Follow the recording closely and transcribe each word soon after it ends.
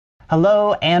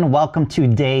Hello and welcome to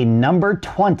day number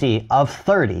 20 of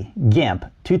 30 GIMP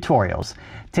tutorials.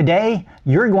 Today,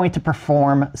 you're going to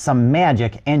perform some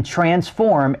magic and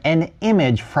transform an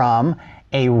image from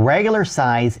a regular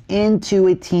size into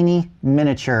a teeny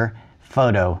miniature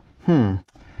photo.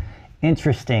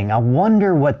 Interesting. I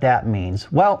wonder what that means.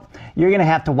 Well, you're going to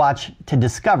have to watch to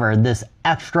discover this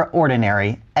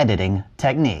extraordinary editing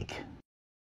technique.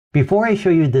 Before I show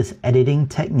you this editing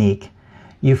technique,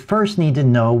 you first need to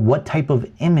know what type of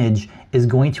image is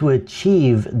going to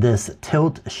achieve this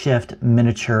tilt shift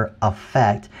miniature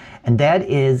effect. And that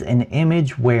is an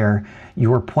image where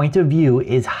your point of view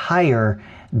is higher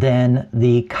than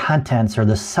the contents or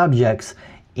the subjects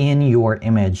in your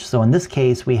image. So in this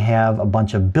case, we have a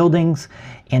bunch of buildings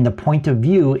and the point of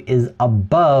view is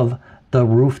above the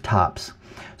rooftops.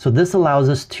 So this allows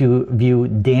us to view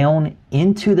down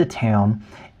into the town,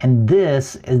 and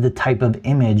this is the type of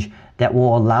image that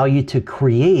will allow you to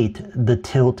create the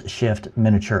tilt shift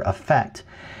miniature effect.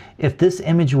 If this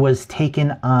image was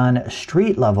taken on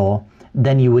street level,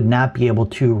 then you would not be able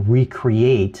to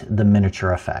recreate the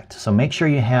miniature effect. So make sure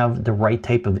you have the right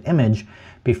type of image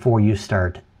before you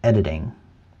start editing.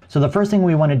 So the first thing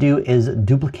we want to do is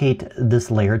duplicate this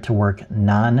layer to work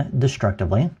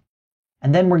non-destructively.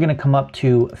 And then we're going to come up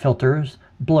to Filters,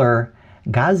 Blur,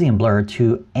 Gaussian Blur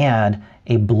to add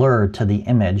a blur to the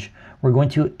image. We're going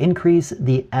to increase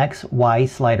the X, Y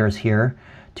sliders here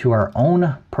to our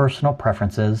own personal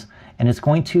preferences, and it's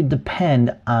going to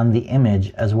depend on the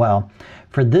image as well.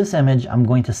 For this image, I'm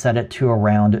going to set it to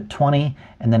around 20,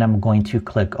 and then I'm going to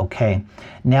click OK.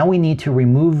 Now we need to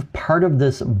remove part of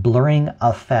this blurring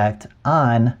effect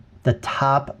on the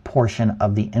top portion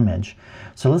of the image.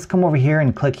 So let's come over here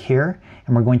and click here,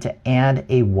 and we're going to add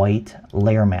a white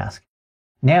layer mask.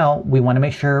 Now we want to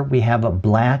make sure we have a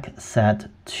black set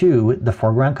to the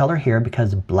foreground color here,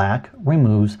 because black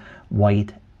removes,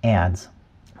 white adds.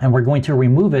 And we're going to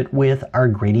remove it with our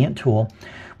gradient tool,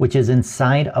 which is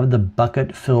inside of the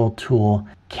bucket fill tool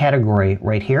category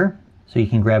right here. So you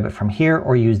can grab it from here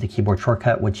or use the keyboard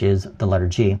shortcut, which is the letter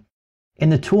G. In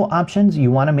the tool options,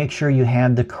 you want to make sure you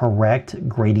have the correct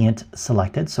gradient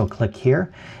selected. So click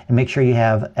here and make sure you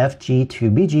have FG to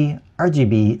BG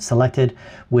RGB selected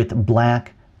with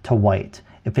black to white.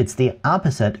 If it's the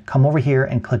opposite, come over here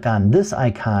and click on this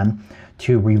icon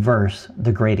to reverse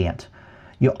the gradient.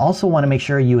 You also want to make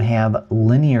sure you have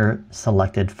linear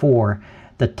selected for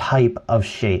the type of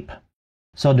shape.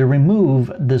 So to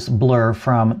remove this blur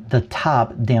from the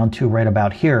top down to right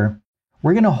about here,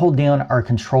 we're going to hold down our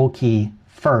control key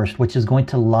first, which is going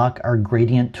to lock our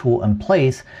gradient tool in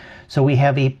place so we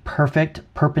have a perfect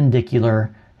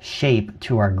perpendicular shape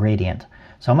to our gradient.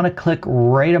 So I'm going to click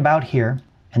right about here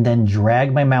and then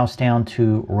drag my mouse down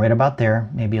to right about there,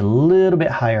 maybe a little bit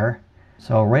higher.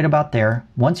 So right about there.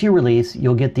 Once you release,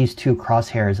 you'll get these two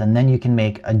crosshairs, and then you can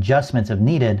make adjustments if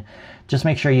needed. Just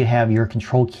make sure you have your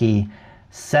control key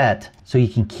set so you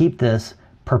can keep this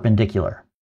perpendicular.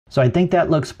 So I think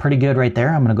that looks pretty good right there.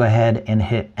 I'm going to go ahead and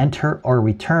hit enter or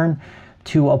return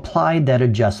to apply that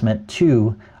adjustment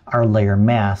to our layer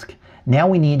mask. Now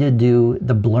we need to do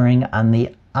the blurring on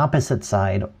the opposite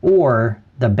side, or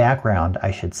the background,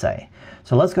 I should say.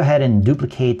 So let's go ahead and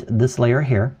duplicate this layer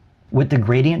here. With the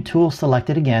gradient tool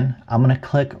selected again, I'm going to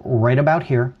click right about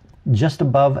here, just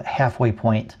above halfway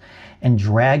point, and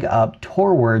drag up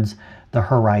towards the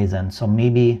horizon. So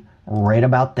maybe right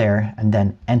about there, and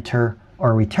then enter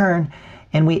or return,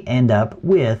 and we end up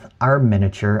with our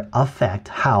miniature effect.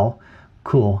 How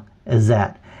cool is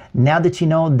that? Now that you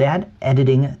know that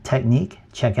editing technique,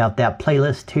 check out that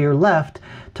playlist to your left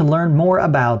to learn more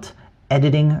about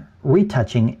editing,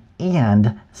 retouching,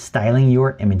 and styling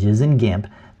your images in GIMP.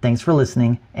 Thanks for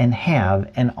listening and have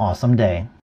an awesome day.